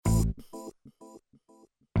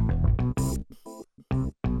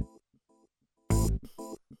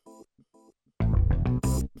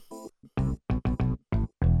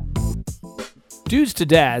Dudes to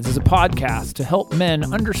Dads is a podcast to help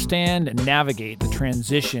men understand and navigate the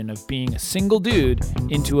transition of being a single dude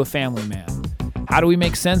into a family man. How do we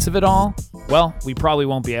make sense of it all? Well, we probably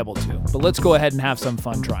won't be able to, but let's go ahead and have some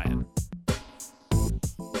fun trying.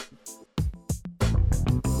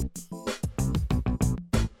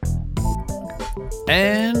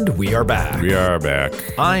 And we are back. We are back.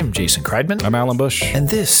 I'm Jason Kreidman. I'm Alan Bush. And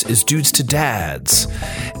this is Dudes to Dads.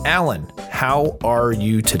 Alan, how are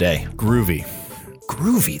you today? Groovy.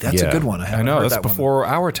 Groovy. That's a good one. I know. That's before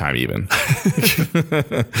our time even.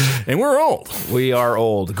 And we're old. We are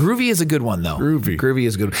old. Groovy is a good one, though. Groovy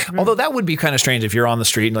is good. Although that would be kind of strange if you're on the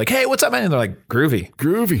street and like, hey, what's up, man? And they're like, groovy.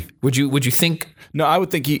 Groovy. Would you think? No, I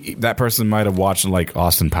would think that person might have watched like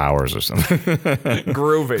Austin Powers or something.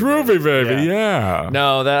 Groovy, baby. Yeah.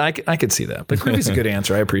 No, that I could see that. But groovy's a good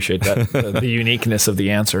answer. I appreciate that. The uniqueness of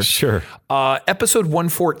the answer. Sure. Episode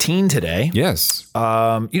 114 today. Yes.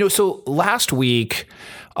 So last week,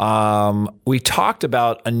 we talked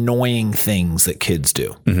about annoying things that kids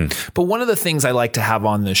do. Mm-hmm. But one of the things I like to have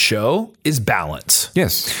on this show is balance.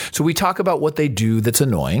 Yes. So we talk about what they do that's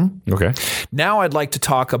annoying. Okay. Now I'd like to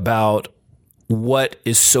talk about what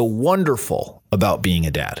is so wonderful about being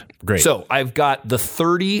a dad. Great. So I've got the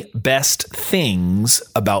 30 best things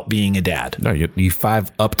about being a dad. No, you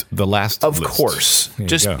five-upped the last Of list. course.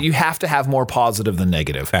 You have to have more positive than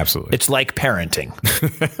negative. Absolutely. It's like parenting.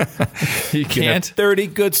 You can't. 30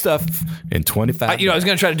 good stuff in 25. I was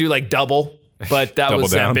going to try to do like double, but that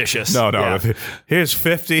was down. ambitious. No. Yeah. Here's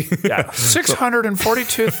 50. Yeah.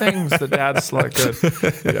 642 things that dads like good.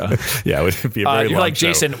 Yeah. Yeah, it would be a very you're long like,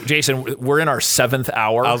 show. Jason, we're in our 7th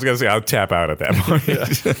hour. I was going to say, I'll tap out at that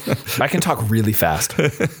point. I can talk really fast.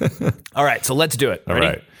 All right, so let's do it. All Ready?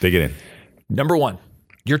 right, dig it in. Number 1,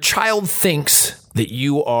 your child thinks that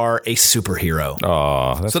you are a superhero.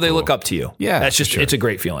 Oh, that's so they cool. look up to you. Yeah, That's just, sure. it's a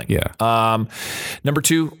great feeling. Yeah. Number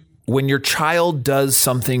 2, when your child does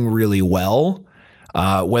something really well,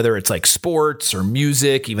 whether it's like sports or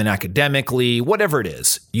music, even academically, whatever it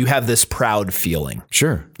is, you have this proud feeling.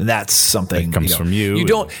 Sure. And that's something It comes from you. You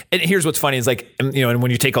don't. And here's what's funny is like, and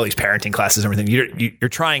when you take all these parenting classes and everything, you're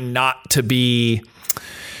trying not to be,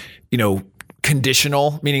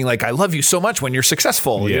 conditional, meaning like, I love you so much when you're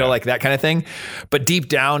successful, like that kind of thing. But deep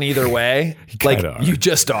down, either way, you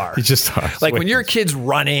just are. You just are. Like when your kid's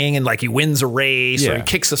running and like he wins a race or he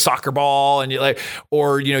kicks a soccer ball and you're like,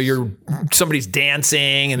 or, somebody's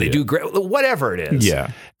dancing and they do great, whatever it is.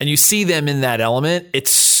 Yeah. And you see them in that element.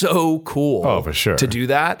 It's so cool. Oh, for sure. To do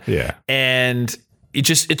that. Yeah. And it's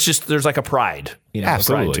just, there's like a pride,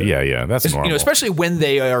 Absolutely. Yeah. That's normal. Especially when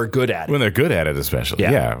they are good at it. When they're good at it, especially.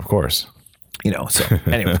 Yeah, of course. So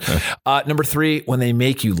anyway, number 3, when they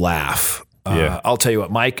make you laugh. I'll tell you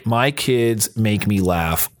what, my kids make me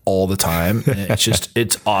laugh all the time. And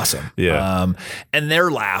it's awesome. Yeah. And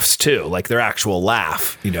their laughs too, like their actual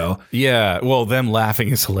laugh, Yeah. Well, them laughing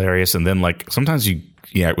is hilarious. And then like sometimes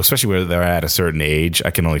especially where they're at a certain age,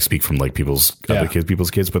 I can only speak from like people's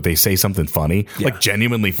kids, but they say something funny, like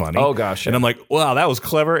genuinely funny. Oh gosh. And I'm like, wow, that was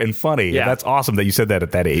clever and funny. Yeah. That's awesome that you said that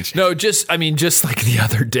at that age. No, just like the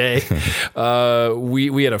other day,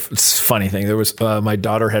 we had a funny thing. There was, my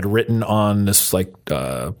daughter had written on this like,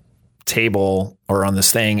 table or on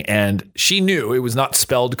this thing, and she knew it was not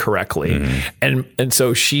spelled correctly. And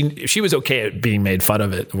so she was okay at being made fun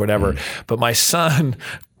of it or whatever. But my son,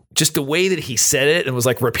 just the way that he said it and was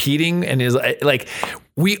like repeating and is like,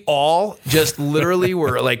 we all just literally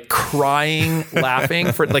were like crying,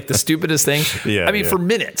 laughing for like the stupidest thing. Yeah. For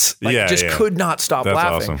minutes, could not stop That's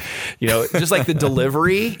laughing. Awesome. Just like the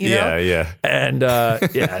delivery, Yeah. And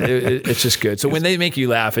it's just good. So when they make you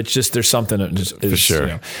laugh, it's just, there's something that just is, for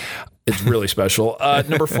sure. It's really special.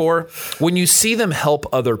 Number 4, when you see them help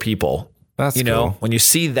other people, that's cool. When you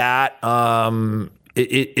see that,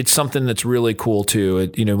 it's something that's really cool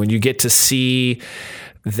too. When you get to see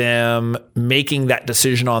them making that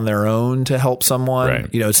decision on their own to help someone, right.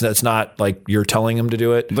 It's not like you're telling them to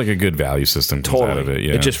do it. Like a good value system comes out of it.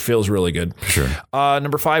 Yeah. It just feels really good. Sure.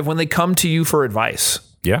 Number 5, when they come to you for advice.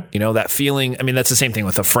 Yeah. That feeling, that's the same thing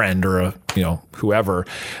with a friend or a, whoever,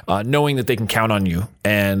 knowing that they can count on you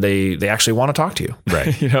and they actually want to talk to you.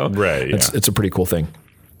 Right. Right. Yeah. It's a pretty cool thing.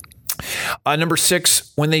 Number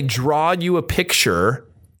 6, when they draw you a picture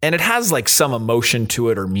and it has like some emotion to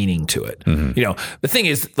it or meaning to it. Mm-hmm. The thing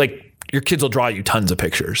is like your kids will draw you tons of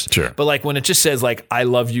pictures. Sure. But like when it just says like, I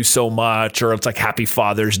love you so much, or it's like Happy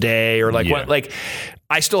Father's Day or like what, like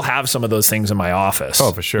I still have some of those things in my office.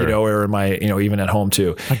 Oh, for sure. You know, or in my, you know, even at home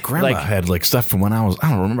too. My grandma had like stuff from when I don't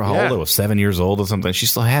remember how old I was, 7 years old or something. She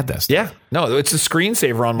still had that stuff. Yeah. No, it's a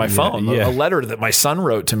screensaver on my phone. yeah. A letter that my son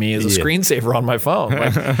wrote to me is a screensaver on my phone.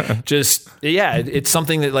 Like, it's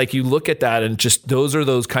something that like you look at that and just those are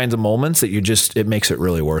those kinds of moments that it makes it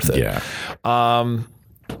really worth it. Yeah.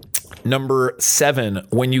 Number 7,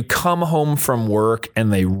 when you come home from work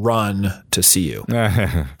and they run to see you,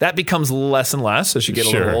 that becomes less and less as you get a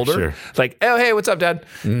little older. Sure. Like, oh, hey, what's up, Dad?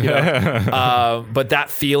 You know? But that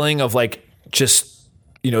feeling of like just,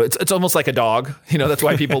 you know, it's almost like a dog. You know, that's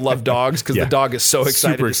why people love dogs because the dog is so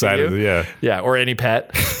excited. Super to see excited. you. Yeah. Or any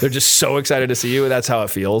pet. They're just so excited to see you. That's how it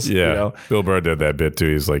feels. Yeah. You know? Bill Burr did that bit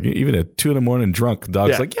too. He's like, even at 2 a.m. drunk, the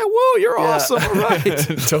dog's like, yeah, whoa, you're awesome. All right.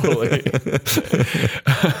 Totally.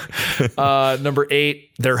 Number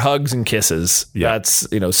 8, their hugs and kisses. Yeah. That's,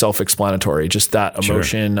 you know, self-explanatory. Just that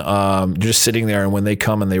emotion. You're just sitting there, and when they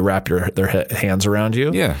come and they wrap their hands around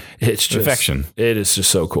you, it's just affection. It is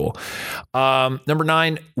just so cool. Number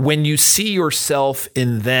 9, when you see yourself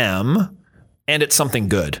in them, and it's something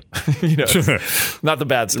good, you know, not the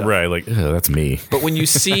bad stuff. Right. Like, that's me. But when you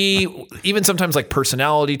see even sometimes like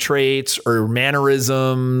personality traits or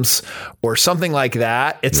mannerisms or something like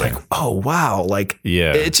that, it's like, oh, wow. Like,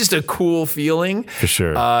 it's just a cool feeling for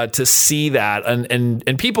sure to see that.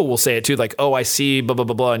 And people will say it too, like, oh, I see blah, blah,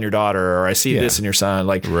 blah, blah in your daughter, or I see this in your son,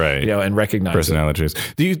 like, you know, and recognize personality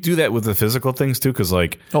traits. Do you do that with the physical things too? Cause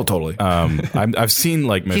like, oh, totally. I've seen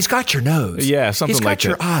like, he's got your nose. Yeah. Something he's like got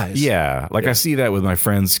your eyes. Yeah. Like I see that with my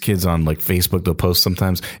friends' kids on like Facebook. They'll post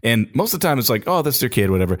sometimes, and most of the time it's like, oh, that's their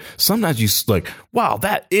kid, whatever. Sometimes you like, wow,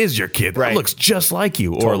 that is your kid. That looks just like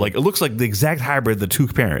you, or like it looks like the exact hybrid of the two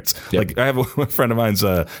parents. Like I have a friend of mine's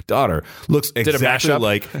daughter looks exactly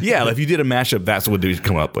like if you did a mashup, that's what you'd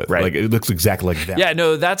come up with. Right. Like it looks exactly like that. Yeah,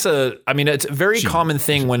 no, it's a very common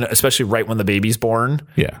thing when, especially right when the baby's born.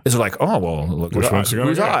 Yeah, is like, oh well, look at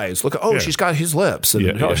whose eyes. Look, she's got his lips.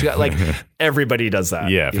 And she got like everybody does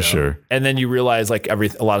that. Yeah, for sure. And then you realize like a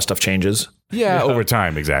lot of stuff changes. Yeah, over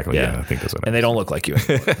time, exactly. Yeah, I think that's what. And they don't look like you.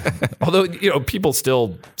 Although, you know, people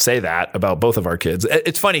still say that about both of our kids.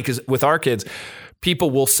 It's funny because with our kids, people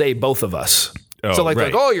will say both of us. So like,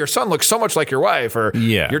 oh, your son looks so much like your wife, or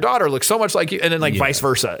your daughter looks so much like you, and then like vice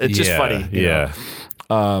versa. It's just funny. Yeah.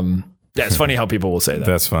 It's funny how people will say that.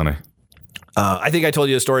 That's funny. I think I told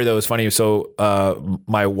you a story that was funny. So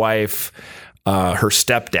my wife, her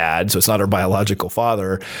stepdad, so it's not her biological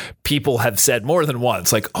father, people have said more than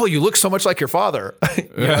once, like, oh, you look so much like your father.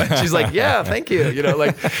 You know? She's like, yeah, thank you. You know,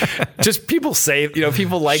 like just people say, you know,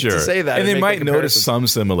 people like to say that. And they might notice some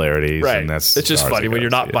similarities. Right. And that's it's just funny when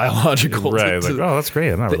you're not biological. Right. Like, oh, that's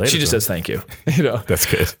great. I'm not related. She just says thank you. You know, that's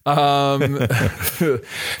good.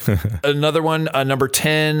 Another one, number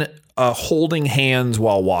 10, holding hands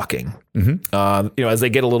while walking. Mm-hmm. You know, as they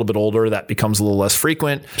get a little bit older, that becomes a little less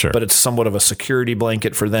frequent, but it's somewhat of a security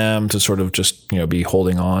blanket for them to sort of just, you know, be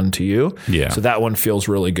holding on to you. Yeah. So that one feels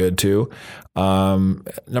really good too.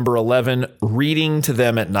 Number 11, reading to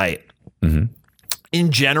them at night. Mm-hmm.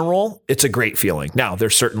 In general, it's a great feeling. Now,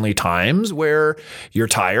 there's certainly times where you're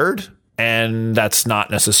tired, and that's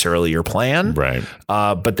not necessarily your plan. Right.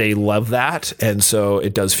 But they love that. And so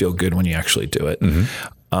it does feel good when you actually do it.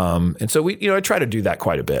 Mm-hmm. And so I try to do that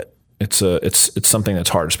quite a bit. It's something that's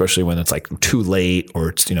hard, especially when it's like too late, or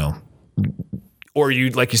it's, you know, or you,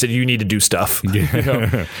 like you said, you need to do stuff. Yeah.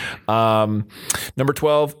 You know? Number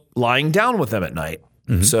 12, lying down with them at night.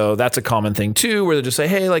 Mm-hmm. So that's a common thing too, where they just say,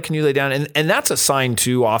 hey, like, can you lay down? And that's a sign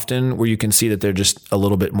too, often where you can see that they're just a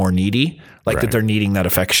little bit more needy, like that they're needing that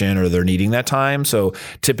affection or they're needing that time. So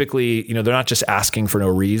typically, you know, they're not just asking for no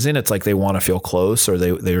reason. It's like they want to feel close, or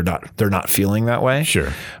they're not feeling that way.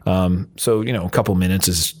 Sure. So, you know, a couple minutes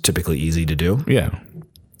is typically easy to do. Yeah.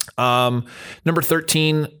 Number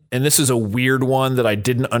 13, and this is a weird one that I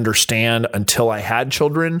didn't understand until I had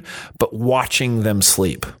children, but watching them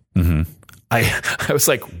sleep. Mm-hmm. I was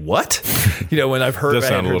like, what? You know, when I've heard that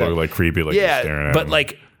sound a little like creepy, like staring at but them.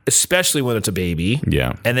 like, especially when it's a baby.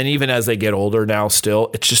 Yeah. And then even as they get older now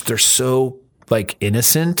still, it's just, they're so like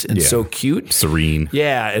innocent and so cute. Serene.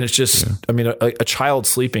 Yeah. And it's just, I mean, a child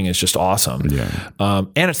sleeping is just awesome. Yeah.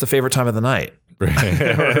 And it's the favorite time of the night.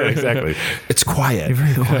 Exactly. It's quiet.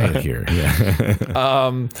 Very quiet here.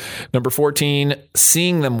 Yeah. Number 14,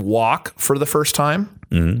 seeing them walk for the first time.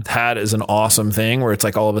 Mm-hmm. That is an awesome thing where it's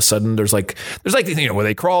like all of a sudden there's like, you know, where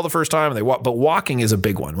they crawl the first time and they walk, but walking is a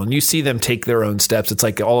big one. When you see them take their own steps, it's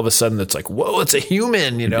like all of a sudden it's like, whoa, it's a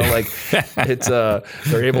human, you know, like it's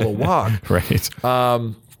they're able to walk. Right.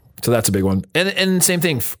 So that's a big one. And same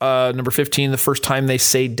thing. Number 15, the first time they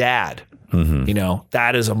say dad. You know,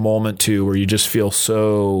 that is a moment too where you just feel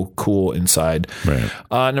so cool inside. Right.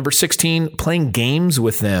 Number 16, playing games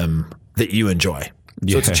with them that you enjoy.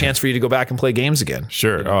 So it's a chance for you to go back and play games again.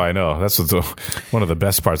 Sure. You know? Oh, I know. That's one of the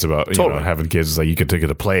best parts about you know, having kids is like you get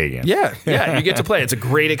to play again. Yeah. Yeah. You get to play. It's a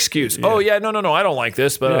great excuse. Yeah. Oh, yeah. No, I don't like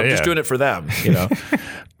this, but I'm just doing it for them. You know.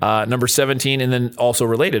 Number 17, and then also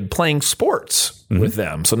related, playing sports with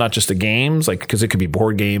them. So not just the games, like because it could be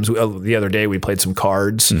board games. The other day we played some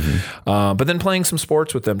cards, but then playing some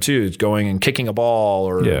sports with them too, going and kicking a ball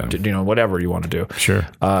or you know, whatever you want to do. Sure,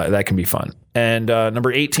 that can be fun. And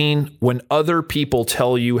number 18, when other people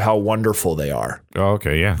tell you how wonderful they are. Oh,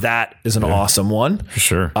 okay, yeah, that is an awesome one. For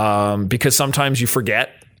sure. Because sometimes you forget.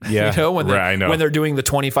 Yeah, you know, when they're doing the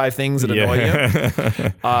 25 things that annoy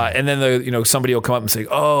you, and then somebody will come up and say,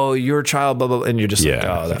 "Oh, your child," blah blah, and you're just like,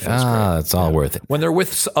 "Oh, that feels great." It's all worth it. When they're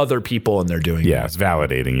with other people and they're doing it's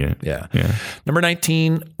validating you. Yeah. Number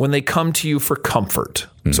 19, when they come to you for comfort.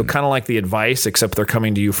 So kind of like the advice, except they're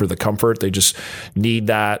coming to you for the comfort. They just need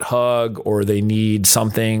that hug, or they need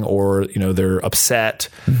something, or they're upset,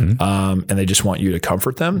 and they just want you to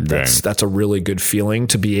comfort them. That's a really good feeling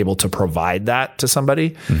to be able to provide that to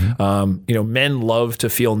somebody. Men love to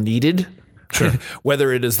feel needed. Sure.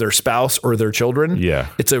 Whether it is their spouse or their children. Yeah,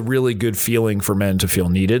 it's a really good feeling for men to feel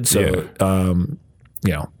needed. So,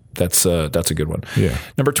 that's a good one. Yeah.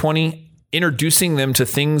 Number 20, introducing them to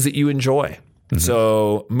things that you enjoy.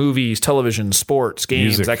 So movies, television, sports,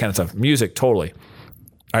 games, that kind of stuff. Music, totally.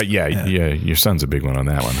 Your son's a big one on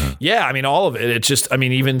that one, huh? Yeah, I mean, all of it. It's just, I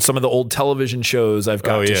mean, even some of the old television shows I've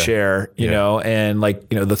got to share, you know, and like,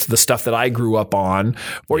 the stuff that I grew up on,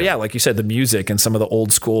 or like you said, the music and some of the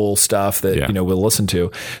old school stuff that, we'll listen to.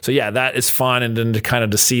 So that is fun. And then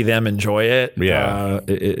to see them enjoy it. Yeah.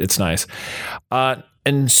 It's nice.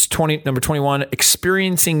 And number 21,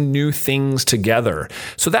 experiencing new things together.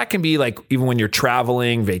 So that can be like even when you're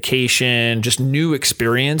traveling, vacation, just new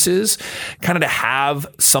experiences, kind of to have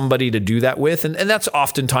somebody to do that with. And that's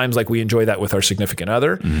oftentimes like we enjoy that with our significant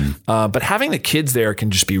other. But having the kids there can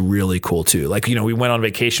just be really cool too. Like, we went on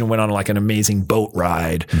vacation, went on like an amazing boat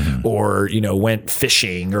ride or, went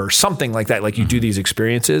fishing or something like that. Like you do these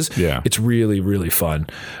experiences. Yeah. It's really, really fun.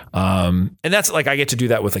 And that's like, I get to do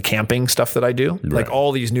that with the camping stuff that I do. Right. Like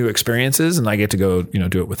all these new experiences, and I get to go,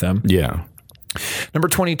 do it with them. Yeah. Number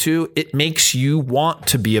 22, it makes you want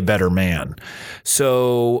to be a better man.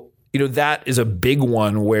 So, that is a big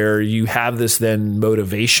one where you have this then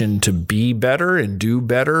motivation to be better and do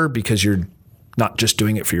better because you're not just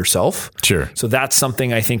doing it for yourself. Sure. So that's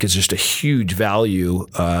something I think is just a huge value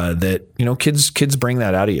that, kids bring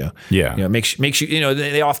that out of you. Yeah. It makes you,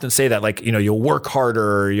 they often say that like, you'll work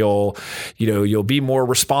harder, you'll be more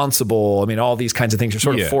responsible. I mean, all these kinds of things you're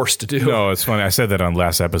sort of forced to do. No, it's funny. I said that on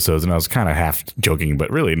last episodes and I was kind of half joking, but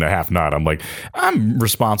really half not. I'm like, I'm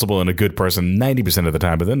responsible and a good person 90% of the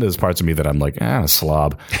time, but then there's parts of me that I'm like, I'm a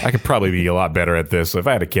slob. I could probably be a lot better at this. So if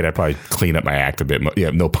I had a kid, I'd probably clean up my act a bit.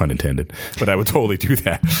 Yeah, no pun intended. But I would totally do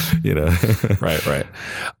that, Right.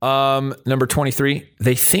 Number 23,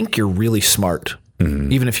 they think you're really smart,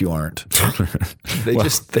 even if you aren't. They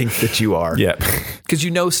just think that you are. Yeah. Because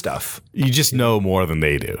you know stuff. You just know more than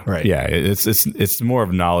they do. Right. Yeah. It's more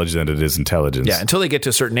of knowledge than it is intelligence. Yeah. Until they get to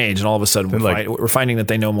a certain age and all of a sudden we're finding that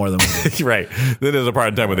they know more than we do. Right. Then there's a part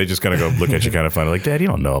of time where they just kind of go look at you kind of funny, like, Dad, you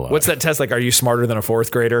don't know a lot. What's that test? Like, are you smarter than a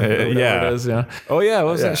fourth grader? Yeah. It is, yeah. Oh, yeah.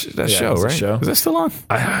 What was that show, right? Show. Is that still on?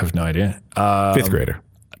 I have no idea. Fifth grader.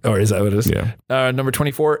 Or is that what it is? Yeah. Number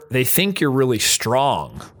 24, they think you're really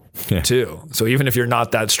strong. Yeah. Too. So even if you're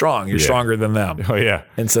not that strong, you're stronger than them. Oh yeah.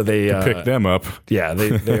 And so they pick them up. Yeah.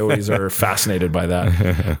 They always are fascinated by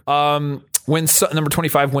that. Number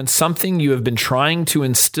 25, when something you have been trying to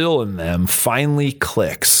instill in them finally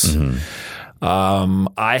clicks.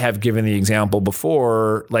 I have given the example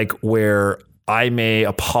before, like where I may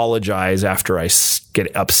apologize after I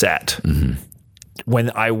get upset.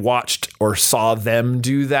 When I watched or saw them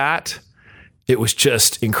do that, it was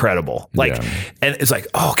just incredible. Like, and it's like,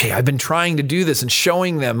 oh, okay, I've been trying to do this and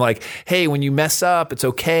showing them like, hey, when you mess up, it's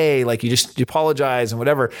okay. Like you apologize and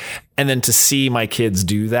whatever. And then to see my kids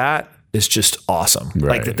do that is just awesome.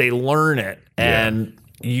 Right. Like that they learn it and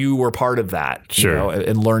you were part of that,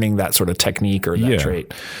 and learning that sort of technique or that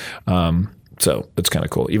trait. So it's kind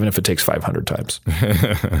of cool, even if it takes 500 times.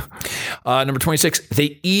 Number 26,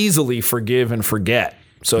 they easily forgive and forget.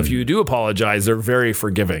 So if you do apologize, they're very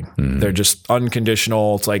forgiving. They're just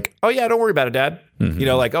unconditional. It's like, oh yeah, don't worry about it, Dad. You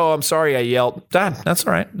know, like, oh, I'm sorry I yelled. Dad, that's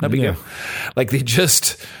all right. No big deal. Like they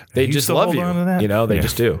just love you. You know, they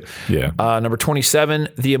just do. Yeah. Number 27,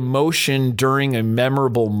 the emotion during a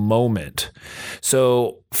memorable moment.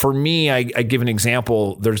 So for me, I give an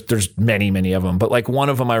example. There's many of them, but like one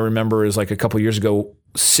of them I remember is like a couple years ago,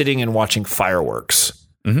 sitting and watching fireworks.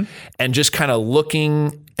 And just kind of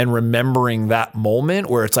looking and remembering that moment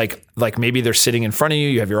where it's like maybe they're sitting in front of you,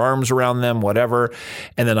 you have your arms around them, whatever.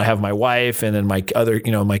 And then I have my wife and then my other,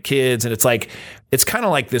 you know, my kids. And it's like, it's kind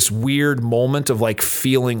of like this weird moment of like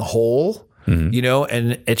feeling whole, you know,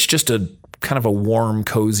 and it's just a kind of a warm,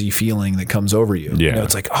 cozy feeling that comes over you. Yeah. You know,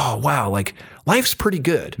 it's like, oh, wow, like life's pretty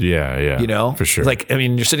good. Yeah. You know, for sure. Like, I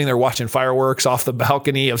mean, you're sitting there watching fireworks off the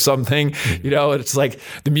balcony of something, you know, it's like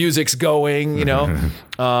the music's going, you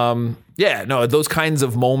know. Yeah, no, those kinds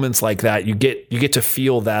of moments like that, you get to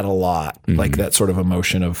feel that a lot, like that sort of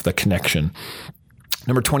emotion of the connection.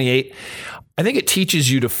 Number 28, I think it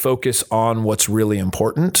teaches you to focus on what's really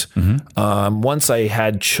important. Once I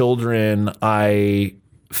had children, I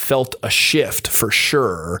felt a shift for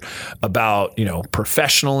sure about, you know,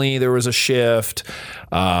 professionally there was a shift,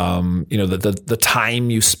 you know, the time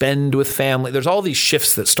you spend with family. There's all these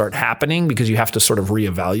shifts that start happening because you have to sort of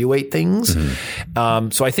reevaluate things.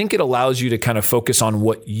 So I think it allows you to kind of focus on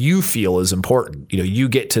what you feel is important. You know, you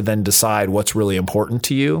get to then decide what's really important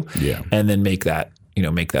to you and then make that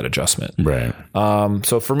adjustment. Right.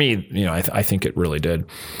 So for me, you know, I think it really did.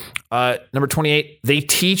 Number 28, they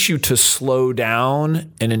teach you to slow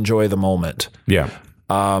down and enjoy the moment. Yeah.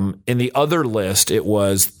 In the other list, it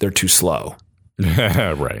was they're too slow.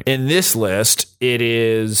 Right. In this list, it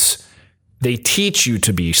is they teach you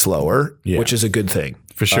to be slower, which is a good thing.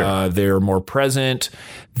 For sure. They're more present.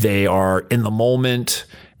 They are in the moment.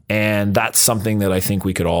 And that's something that I think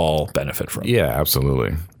we could all benefit from. Yeah,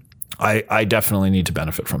 absolutely. I definitely need to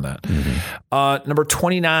benefit from that. Number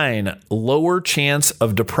 29, lower chance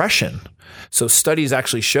of depression. So studies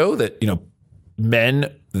actually show that, you know,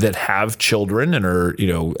 men that have children and are, you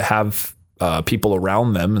know, have people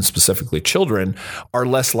around them and specifically children are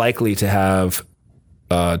less likely to have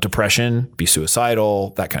depression, be suicidal,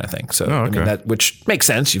 that kind of thing. So I mean, that, which makes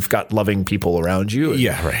sense. You've got loving people around you,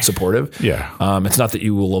 and supportive. Yeah. It's not that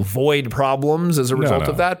you will avoid problems as a result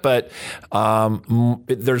of that, but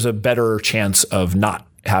there's a better chance of not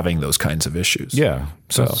having those kinds of issues. Yeah.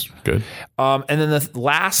 So that's good. And then the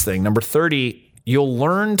last thing, number 30, you'll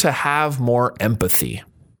learn to have more empathy.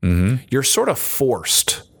 You're sort of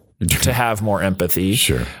forced to have more empathy.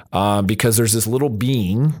 Sure. Because there's this little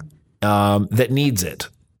being that needs it.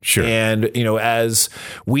 Sure. And, you know, as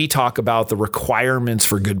we talk about the requirements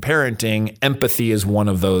for good parenting, empathy is one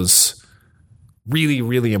of those really,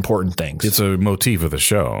 really important things. It's a motif of the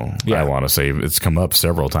show. I want to say it's come up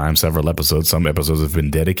several times, several episodes. Some episodes have been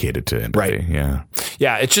dedicated to empathy. Right. Yeah.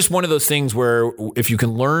 Yeah. It's just one of those things where if you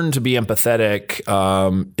can learn to be empathetic,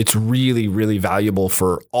 it's really, really valuable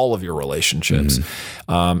for all of your relationships.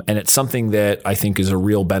 And it's something that I think is a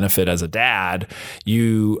real benefit as a dad.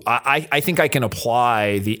 I think I can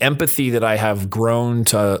apply the empathy that I have grown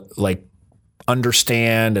to like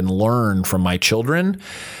understand and learn from my children.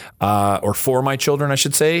 Or for my children, I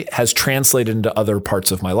should say, has translated into other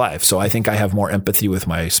parts of my life. So I think I have more empathy with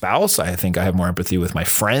my spouse. I think I have more empathy with my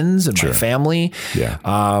friends and my family. Yeah.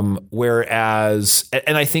 Whereas,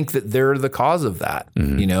 and I think that they're the cause of that,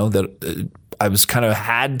 you know, that I was kind of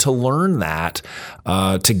had to learn that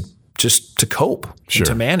to cope, and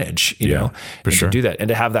to manage, you know, and to do that and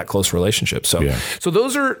to have that close relationship. So, so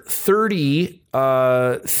those are 30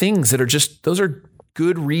 things that are just, those are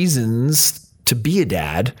good reasons to be a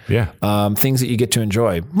dad. Things that you get to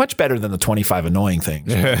enjoy. Much better than the 25 annoying things.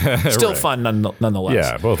 Still fun nonetheless.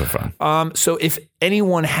 Yeah, both are fun. So if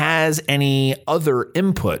anyone has any other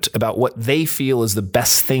input about what they feel is the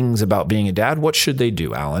best things about being a dad, what should they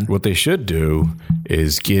do, Alan? What they should do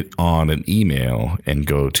is get on an email and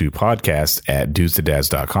go to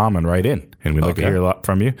podcast@dudesdads.com and write in. And we'd like to hear a lot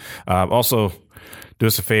from you. Also, do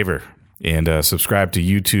us a favor and subscribe to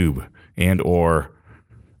YouTube and or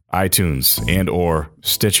iTunes and or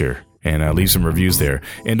Stitcher and leave some reviews there.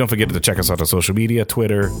 And don't forget to check us out on social media,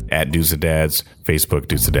 Twitter @DudesDads, Facebook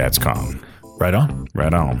DudesDads.com. Right on.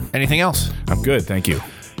 Right on. Anything else? I'm good. Thank you.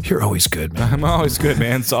 You're always good, man. I'm always good,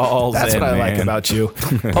 man. It's all That's zen, what I man. like about you.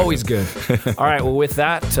 Always good. All right. Well, with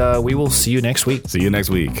that, we will see you next week. See you next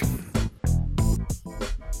week.